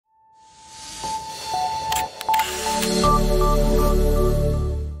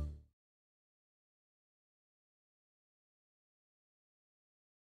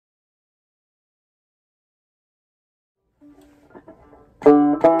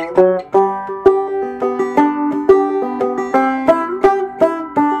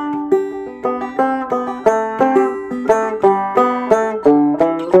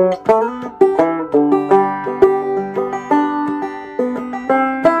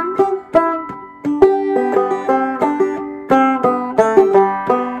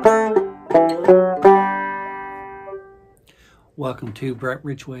Welcome to Brett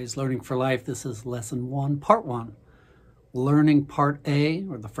Ridgway's Learning for Life. This is Lesson 1, Part 1. Learning Part A,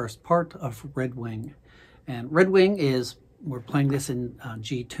 or the first part of Redwing. And Redwing is, we're playing this in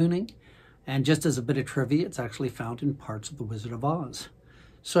G tuning. And just as a bit of trivia, it's actually found in parts of The Wizard of Oz.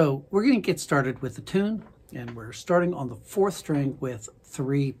 So we're going to get started with the tune. And we're starting on the 4th string with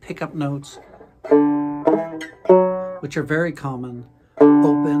 3 pickup notes, which are very common.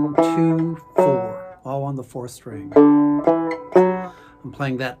 Open, 2, 4, all on the 4th string. I'm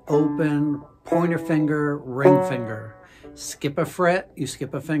playing that open, pointer finger, ring finger. Skip a fret, you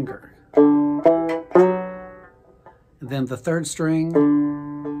skip a finger. And then the 3rd string.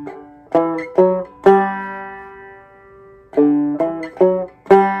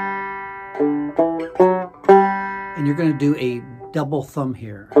 And you're going to do a double thumb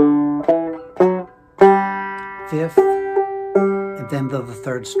here. 5th, and then the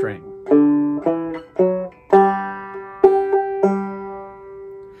 3rd string.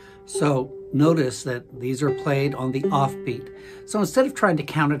 So notice that these are played on the offbeat. So instead of trying to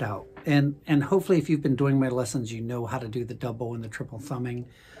count it out, and hopefully if you've been doing my lessons, you know how to do the double and the triple thumbing,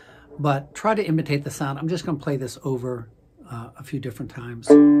 but try to imitate the sound. I'm just going to play this over a few different times.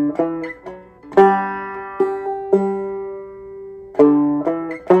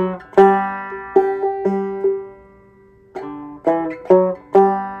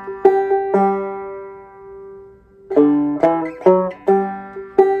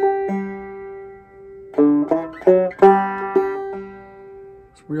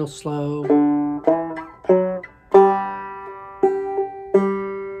 It's real slow.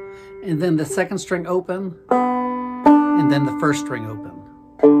 And then the 2nd string open, and then the 1st string open.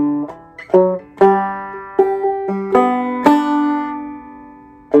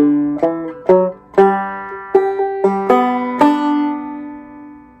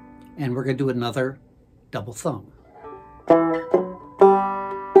 And we're going to do another double thumb.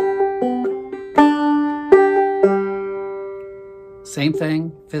 Same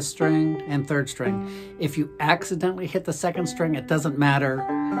thing, 5th string and 3rd string. If you accidentally hit the 2nd string, it doesn't matter.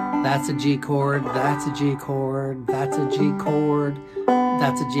 That's a G chord, that's a G chord, that's a G chord,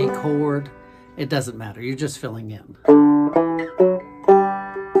 that's a G chord. It doesn't matter, you're just filling in.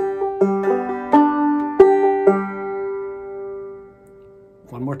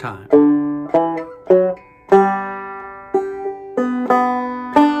 One more time.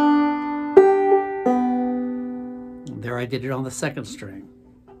 There I did it on the 2nd string.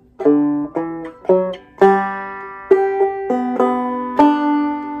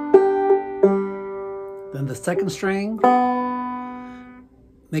 Then the 2nd string,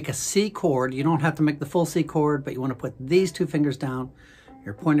 make a C chord. You don't have to make the full C chord, but you want to put these 2 fingers down.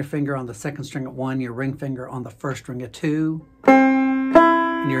 Your pointer finger on the 2nd string at 1, your ring finger on the 1st string at 2.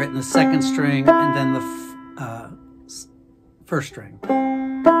 And you're hitting the 2nd string and then the 1st string.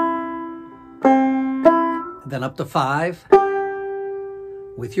 Then up to 5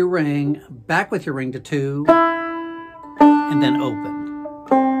 with your ring, back with your ring to 2, and then open.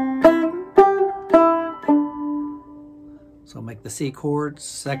 So make the C chord,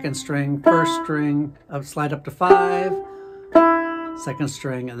 2nd string, 1st string, slide up to 5, 2nd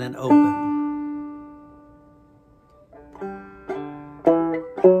string, and then open.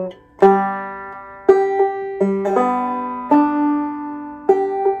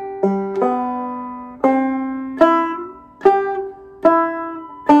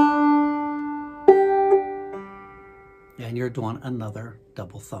 And you're doing another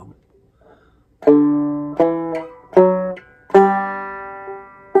double thumb.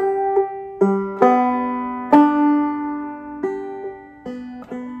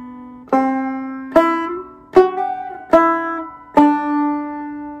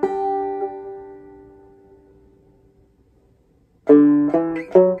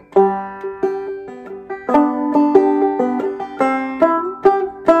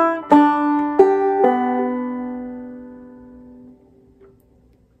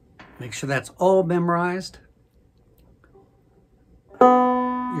 Make sure that's all memorized. You're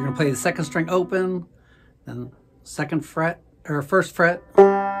going to play the 2nd string open, then 2nd fret, or 1st fret.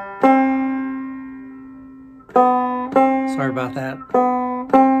 Sorry about that.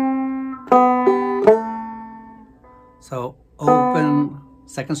 So open,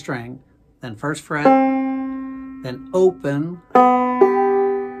 2nd string, then 1st fret, then open,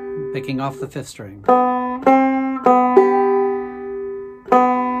 picking off the 5th string.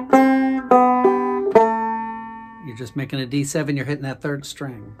 You're just making a D7, you're hitting that 3rd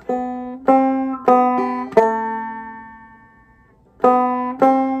string.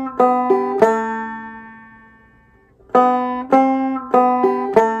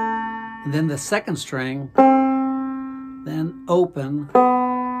 And then the second string, then open,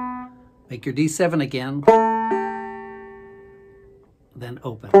 make your D7 again, then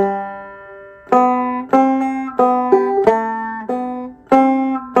open.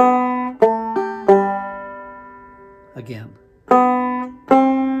 Again.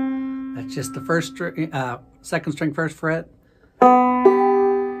 That's just the first string, second string, first fret.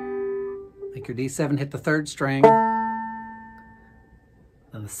 Make your D7 hit the third string.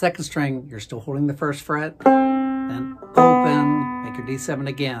 Then the second string, you're still holding the first fret. Then open, make your D7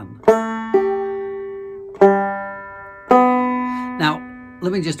 again. Now,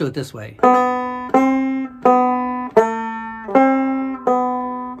 let me just do it this way.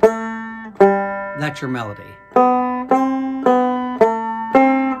 That's your melody.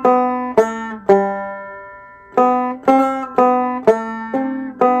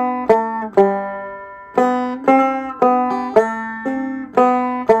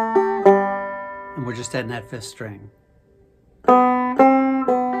 And we're just adding that fifth string.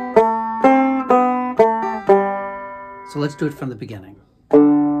 So let's do it from the beginning.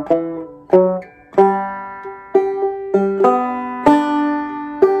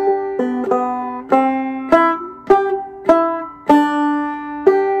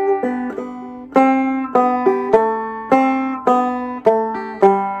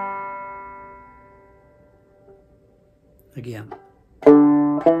 Again.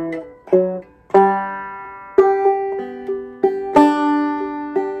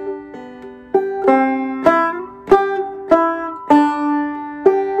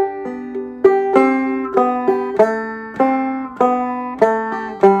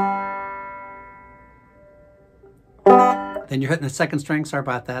 Then you're hitting the second string, sorry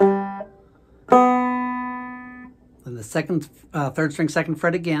about that. Then the second, third string, second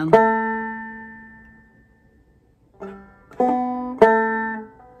fret again.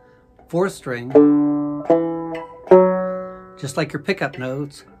 Fourth string, just like your pickup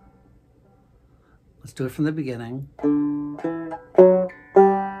notes. Let's do it from the beginning.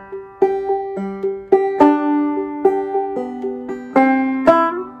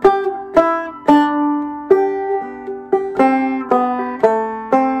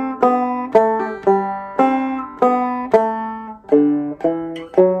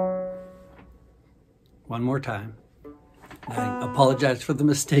 One more time. I apologize for the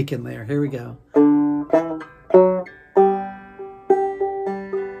mistake in there. Here we go.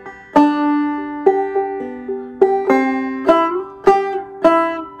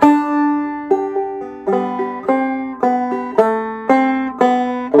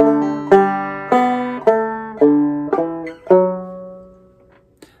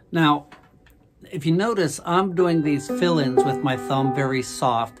 Now, if you notice, I'm doing these fill-ins with my thumb very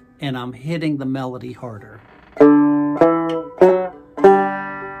soft, and I'm hitting the melody harder.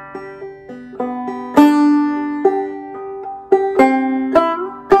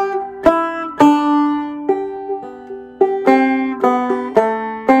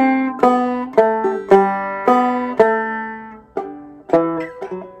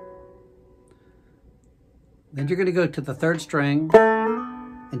 Then you're going to go to the third string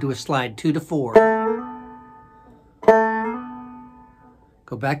and do a slide 2 to 4.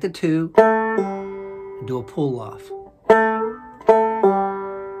 Go back to 2 and do a pull off.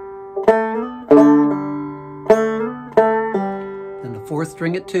 Then the fourth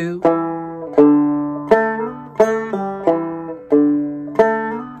string at 2.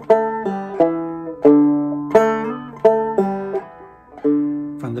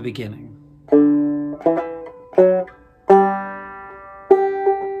 From the beginning.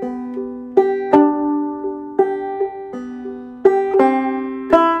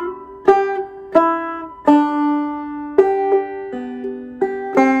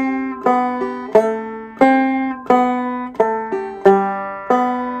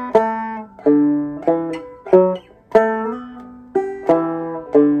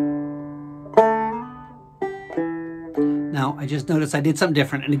 Now, I just noticed I did something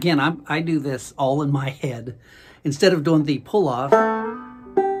different. And again, I do this all in my head. Instead of doing the pull-off, I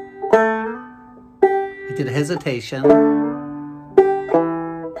did a hesitation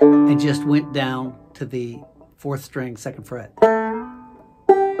and just went down to the fourth string, second fret.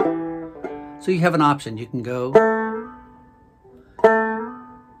 So you have an option. You can go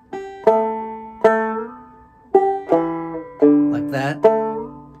like that,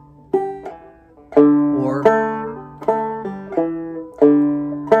 or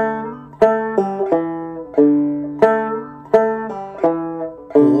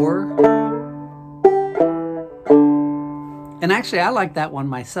and actually I like that one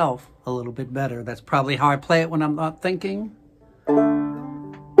myself a little bit better. That's probably how I play it when I'm not thinking. So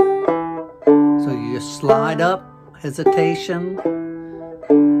you just slide up, hesitation,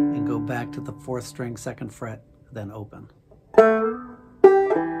 and go back to the 4th string, 2nd fret, then open.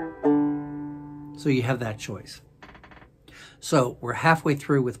 So you have that choice. So we're halfway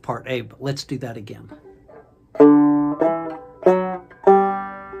through with part A, but let's do that again.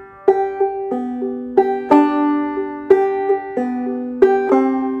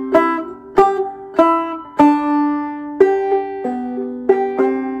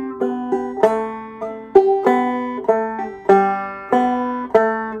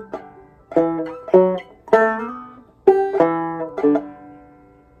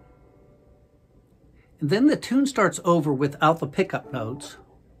 And then the tune starts over without the pickup notes.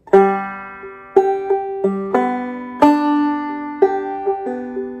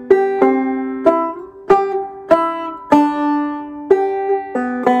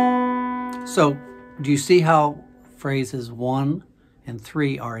 So, do you see how phrases 1 and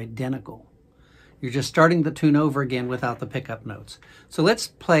 3 are identical? You're just starting the tune over again without the pickup notes. So let's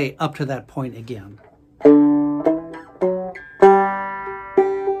play up to that point again.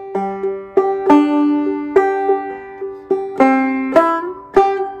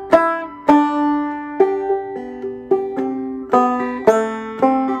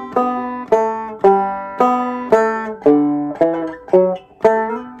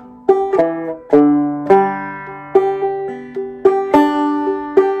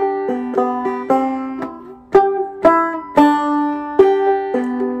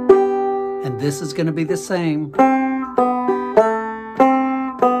 This is going to be the same.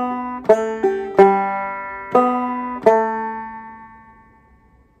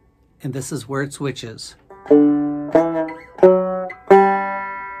 And this is where it switches.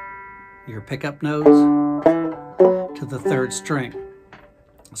 Your pickup notes to the 3rd string.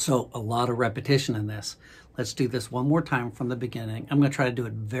 So a lot of repetition in this. Let's do this one more time from the beginning. I'm going to try to do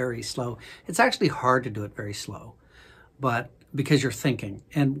it very slow. It's actually hard to do it very slow, but because you're thinking.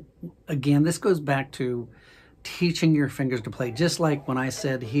 And again, this goes back to teaching your fingers to play. Just like when I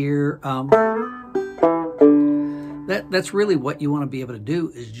said here, that's really what you want to be able to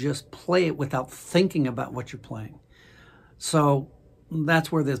do, is just play it without thinking about what you're playing. So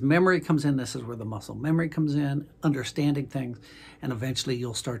that's where this memory comes in. This is where the muscle memory comes in, understanding things, and eventually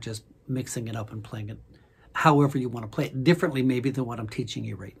you'll start just mixing it up and playing it however you want to play it, differently maybe than what I'm teaching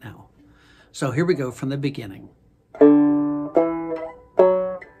you right now. So here we go from the beginning.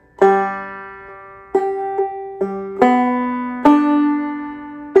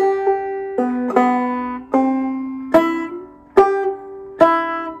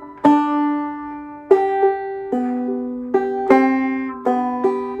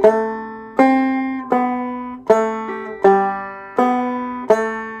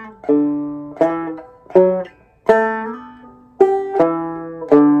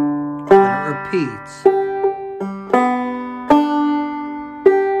 Repeats.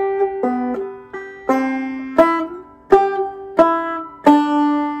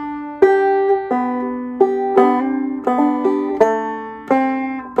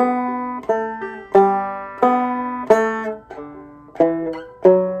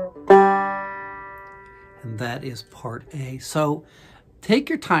 And that is part A. So take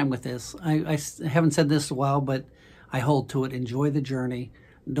your time with this. I haven't said this in a while, but I hold to it. Enjoy the journey.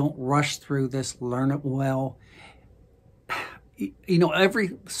 Don't rush through this. Learn it well. You know,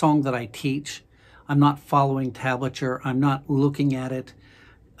 every song that I teach, I'm not following tablature. I'm not looking at it.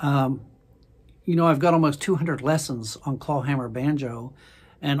 You know, I've got almost 200 lessons on Clawhammer Banjo,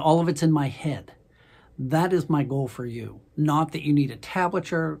 and all of it's in my head. That is my goal for you. Not that you need a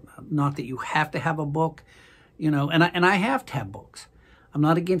tablature, not that you have to have a book, you know, and I have tab books. I'm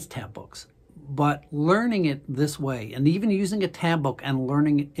not against tab books, but learning it this way, and even using a tab book and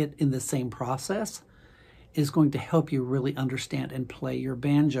learning it in the same process, is going to help you really understand and play your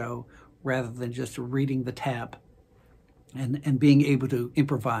banjo rather than just reading the tab and being able to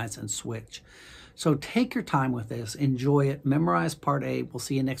improvise and switch. So take your time with this, enjoy it, memorize part A. We'll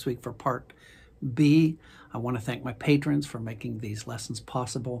see you next week for part B. I want to thank my patrons for making these lessons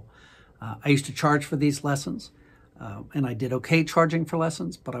possible. I used to charge for these lessons, and I did okay charging for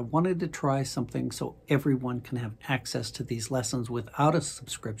lessons, but I wanted to try something so everyone can have access to these lessons without a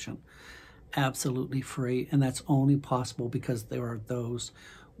subscription, absolutely free, and that's only possible because there are those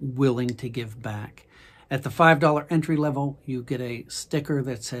willing to give back. At the $5 entry level, you get a sticker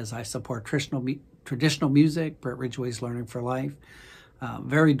that says, I support traditional music, Brett Ridgway's Learning for Life.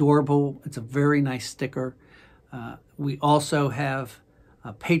 Very adorable. It's a very nice sticker. We also have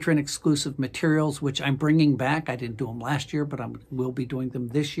patron exclusive materials, which I'm bringing back. I didn't do them last year, but I will be doing them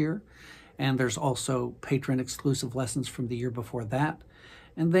this year. And there's also patron exclusive lessons from the year before that.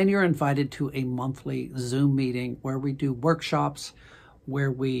 And then you're invited to a monthly Zoom meeting where we do workshops,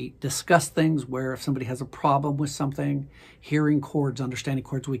 where we discuss things, where if somebody has a problem with something, hearing chords, understanding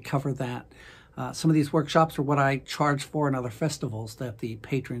chords, we cover that. Some of these workshops are what I charge for in other festivals that the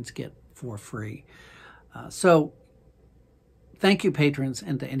patrons get for free. So thank you, patrons,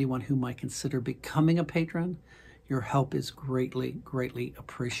 and to anyone who might consider becoming a patron. Your help is greatly, greatly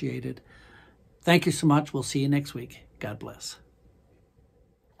appreciated. Thank you so much. We'll see you next week. God bless.